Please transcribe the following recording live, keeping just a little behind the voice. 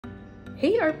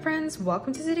Hey art friends,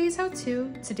 welcome to today's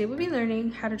how-to. Today we'll be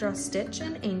learning how to draw Stitch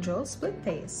and Angel split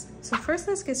face. So first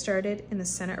let's get started in the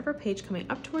center of our page coming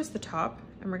up towards the top,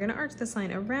 and we're going to arch this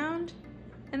line around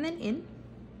and then in.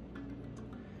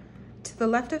 To the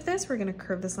left of this, we're going to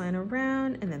curve this line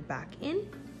around and then back in.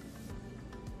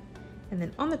 And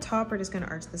then on the top, we're just going to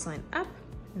arch this line up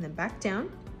and then back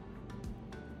down.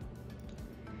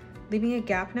 Leaving a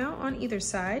gap now on either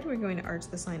side, we're going to arch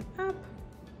this line up,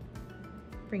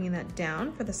 bringing that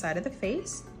down for the side of the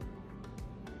face.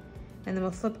 And then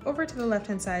we'll flip over to the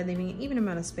left-hand side, leaving an even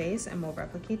amount of space, and we'll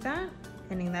replicate that,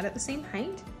 ending that at the same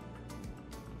height.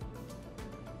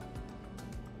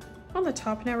 On the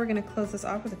top now, we're going to close this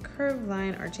off with a curved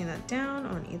line, arching that down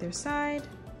on either side.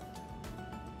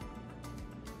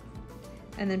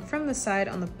 And then from the side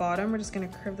on the bottom, we're just going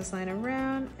to curve this line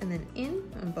around and then in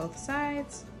on both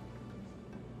sides.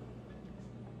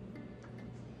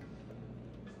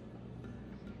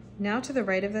 Now to the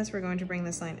right of this, we're going to bring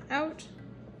this line out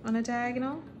on a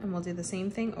diagonal, and we'll do the same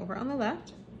thing over on the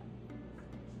left.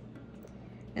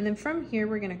 And then from here,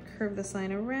 we're going to curve this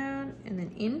line around and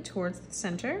then in towards the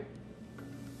center.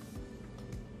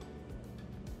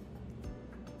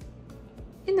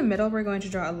 In the middle, we're going to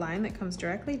draw a line that comes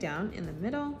directly down in the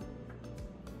middle.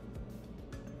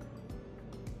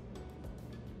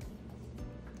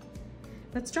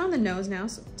 Let's draw on the nose now.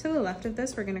 So to the left of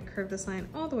this, we're going to curve this line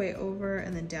all the way over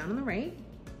and then down on the right.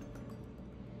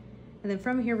 And then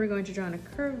from here, we're going to draw on a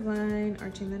curved line,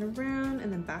 arching that around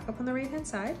and then back up on the right-hand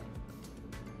side.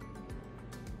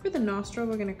 For the nostril,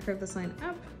 we're going to curve this line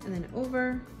up and then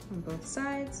over on both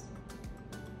sides.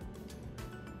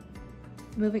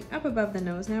 Moving up above the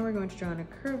nose now, we're going to draw on a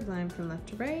curved line from left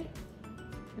to right.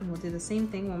 And we'll do the same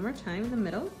thing one more time in the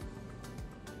middle.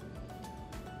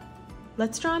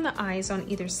 Let's draw on the eyes on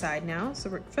either side now.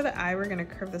 So for the eye, we're going to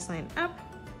curve this line up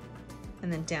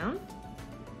and then down.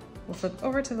 We'll flip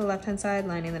over to the left-hand side,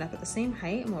 lining that up at the same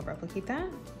height, and we'll replicate that.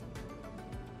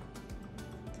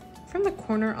 From the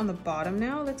corner on the bottom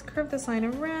now, let's curve this line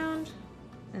around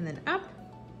and then up.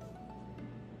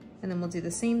 And then we'll do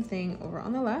the same thing over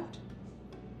on the left.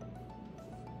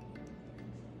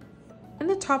 In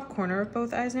the top corner of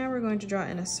both eyes now, we're going to draw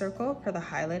in a circle for the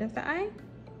highlight of the eye.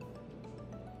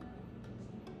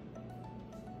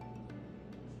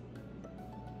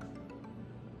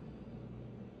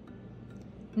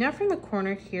 Now from the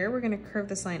corner here, we're going to curve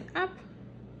this line up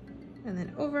and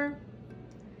then over,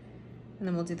 and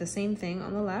then we'll do the same thing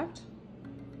on the left.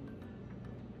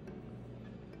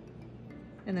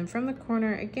 And then from the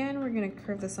corner again, we're going to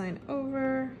curve this line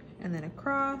over and then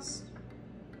across.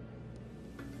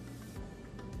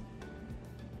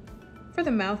 For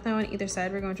the mouth now on either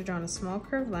side, we're going to draw on a small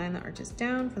curved line that arches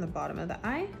down from the bottom of the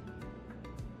eye.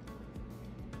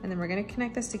 And then we're going to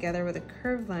connect this together with a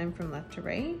curved line from left to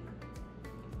right.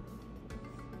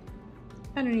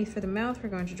 Underneath for the mouth, we're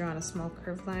going to draw on a small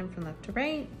curved line from left to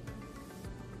right.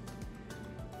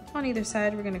 On either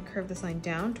side, we're going to curve this line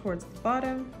down towards the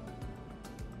bottom.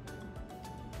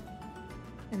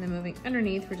 And then moving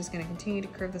underneath, we're just going to continue to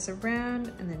curve this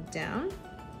around and then down.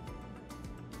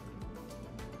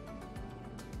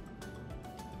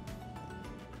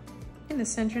 In the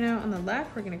center now on the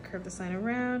left, we're going to curve this line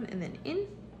around and then in.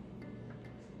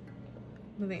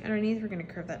 Moving underneath, we're going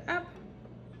to curve that up.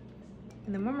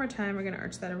 And then one more time, we're going to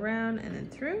arch that around and then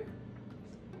through.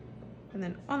 And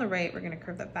then on the right, we're going to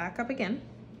curve that back up again.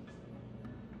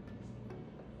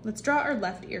 Let's draw our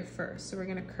left ear first. So we're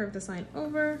going to curve this line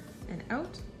over and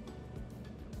out.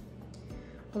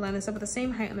 We'll line this up at the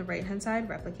same height on the right-hand side,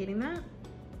 replicating that.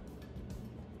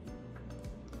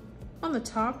 On the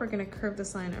top, we're going to curve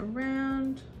this line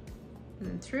around and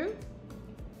then through.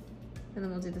 And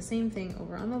then we'll do the same thing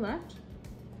over on the left.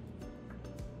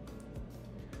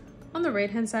 On the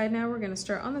right-hand side now, we're going to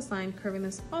start on this line, curving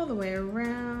this all the way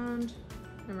around,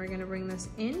 and we're going to bring this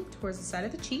in towards the side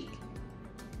of the cheek.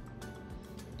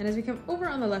 And as we come over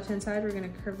on the left-hand side, we're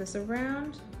going to curve this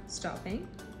around, stopping.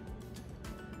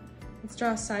 Let's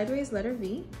draw a sideways letter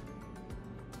V.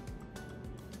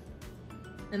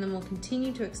 And then we'll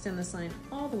continue to extend this line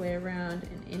all the way around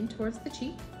and in towards the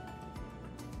cheek.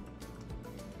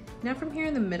 Now from here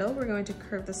in the middle, we're going to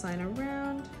curve this line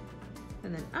around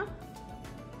and then up.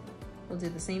 We'll do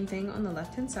the same thing on the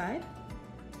left-hand side.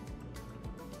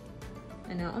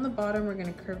 And now on the bottom, we're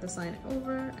going to curve this line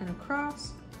over and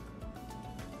across.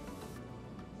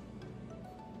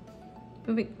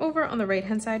 Moving over on the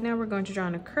right-hand side now, we're going to draw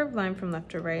on a curved line from left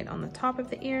to right on the top of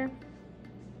the ear.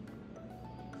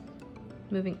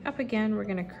 Moving up again, we're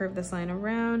going to curve this line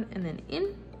around and then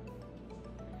in.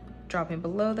 Dropping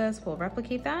below this, we'll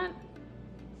replicate that.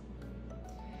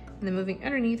 And then moving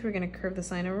underneath, we're gonna curve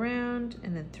this line around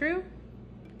and then through.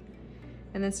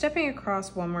 And then stepping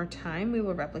across one more time, we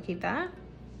will replicate that.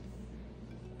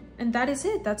 And that is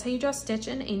it. That's how you draw Stitch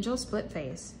an angel split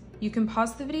face. You can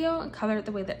pause the video and color it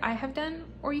the way that I have done,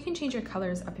 or you can change your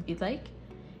colors up if you'd like.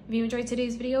 If you enjoyed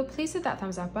today's video, please hit that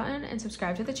thumbs up button and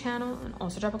subscribe to the channel, and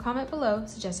also drop a comment below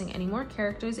suggesting any more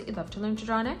characters that you'd love to learn to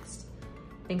draw next.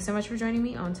 Thanks so much for joining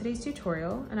me on today's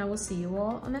tutorial, and I will see you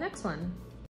all on the next one.